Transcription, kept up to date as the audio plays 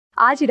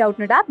आज ही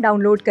Doubtnut app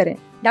download करें।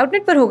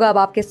 डाउटनट पर होगा अब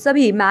आपके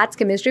सभी मैथ्स,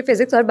 केमिस्ट्री,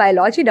 फिजिक्स और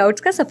बायोलॉजी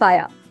डाउट्स का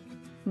सफाया।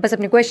 बस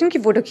अपने क्वेश्चन की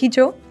फोटो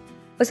खींचो,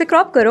 उसे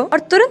क्रॉप करो और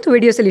तुरंत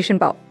वीडियो सोल्यूशन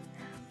पाओ।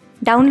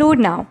 Download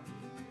now.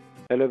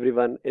 Hello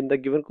everyone, in the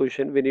given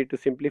question we need to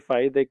simplify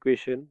the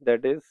equation,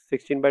 that is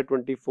 16 by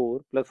 24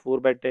 plus 4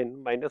 by 10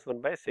 minus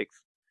 1 by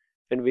 6,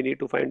 and we need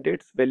to find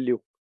its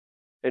value.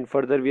 And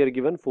further we are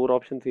given four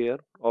options here,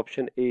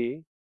 option A,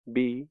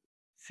 B,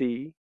 C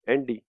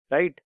and D,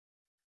 right?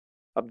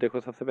 अब देखो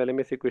सबसे पहले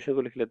मैं इस equation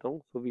को लिख लेता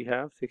हूँ. So we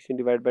have 16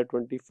 divided by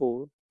 24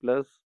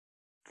 plus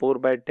 4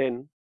 by 10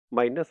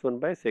 minus 1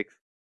 by 6.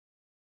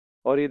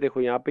 और ये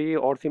देखो यहाँ पे ये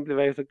और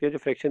सिंप्लीफाई हो सकती है, जो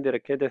फ्रैक्शन दे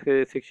रखे हैं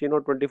जैसे 16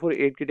 और 24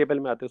 8 की टेबल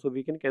में आते हैं, so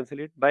we can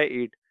cancel it by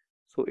 8.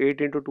 So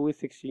 8 into 2 is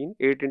 16,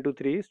 8 into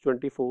 3 is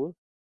 24,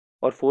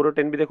 और 4 और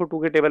 10 भी देखो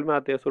 2 के टेबल में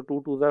आते हैं, सो 2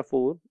 2 ज़ा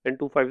 4 एंड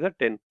 2 5 ज़ा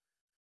 10.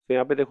 तो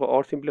यहाँ पे देखो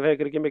और सिंप्लीफाई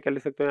करके मैं क्या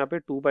लिख सकता हूँ यहाँ पे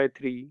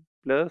 2/3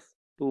 प्लस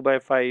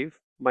 2/5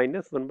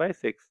 माइनस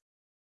 1/6.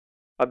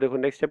 अब देखो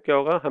नेक्स्ट स्टेप क्या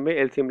होगा, हमें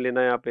एलसीएम लेना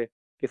है यहाँ पे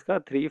किसका,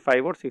 3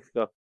 5 और 6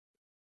 का.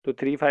 तो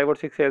 3 5 और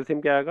 6 से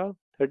एलसीएम क्या आएगा,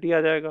 30 आ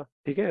जाएगा.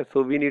 ठीक है,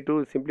 so we need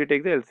to simply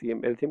take the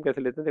LCM. LCM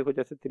कैसे लेते हैं, देखो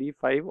जैसे 3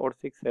 5 और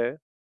 6 है,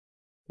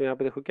 तो यहाँ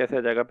पे देखो कैसे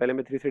आ जाएगा, पहले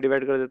मैं 3 से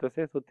डिवाइड कर देता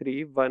हूँ, तो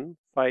 3 1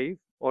 5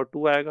 और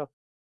 2 आएगा.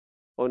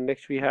 और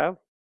नेक्स्ट वी हैव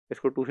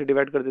इसको 2 से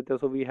डिवाइड कर देते हैं,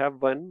 so we have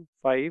 1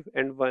 5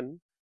 and 1,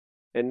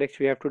 and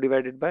next we have to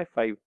divide it by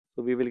 5,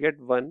 so we will get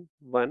 1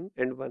 1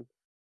 and 1.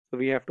 So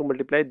we have to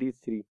multiply these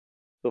 3,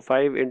 so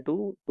 5 into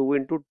 2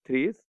 into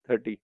 3 is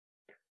 30.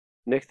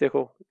 Next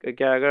देखो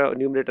क्या आएगा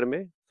numerator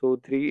में, सो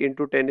 3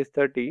 into 10 is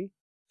 30,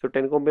 सो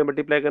 10 को हमें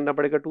multiply करना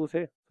पड़ेगा 2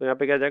 से, तो यहाँ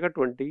पे क्या आ जाएगा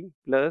 20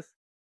 प्लस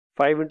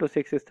 5 into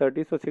 6 is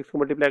 30, सो 6 को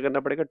मल्टीप्लाई करना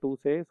पड़ेगा 2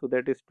 से, सो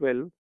दैट इज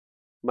 12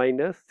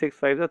 माइनस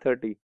 6 5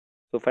 30,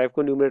 तो 5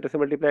 को न्यूमरेटर से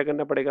मल्टीप्लाई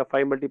करना पड़ेगा,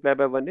 5 मल्टीप्लाई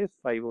बाय 1 इज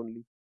 5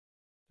 ओनली.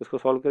 इसको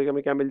सॉल्व करके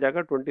हमें क्या मिल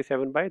जाएगा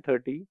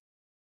 27/30.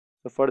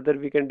 So further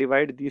we can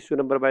divide these two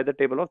number by the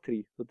table of 3.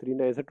 So 3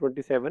 9s are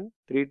 27,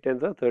 3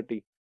 10s are 30.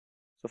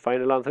 So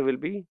final answer will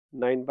be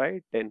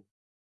 9/10.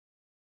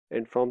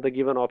 And from the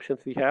given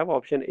options we have,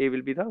 option A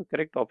will be the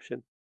correct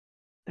option.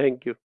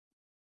 Thank you.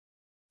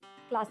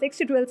 Class 6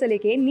 से 12 से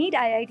लेके NEET,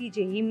 IIT,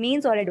 JEE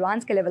mains और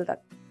advance के level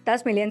तक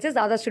 10 million से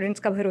ज्यादा students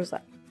का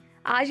भरोसा।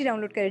 आज ही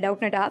डाउनलोड करें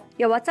डाउटनट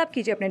ऐप या व्हाट्सएप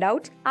कीजिए अपने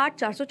डाउट्स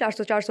 8400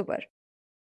 400 400 पर।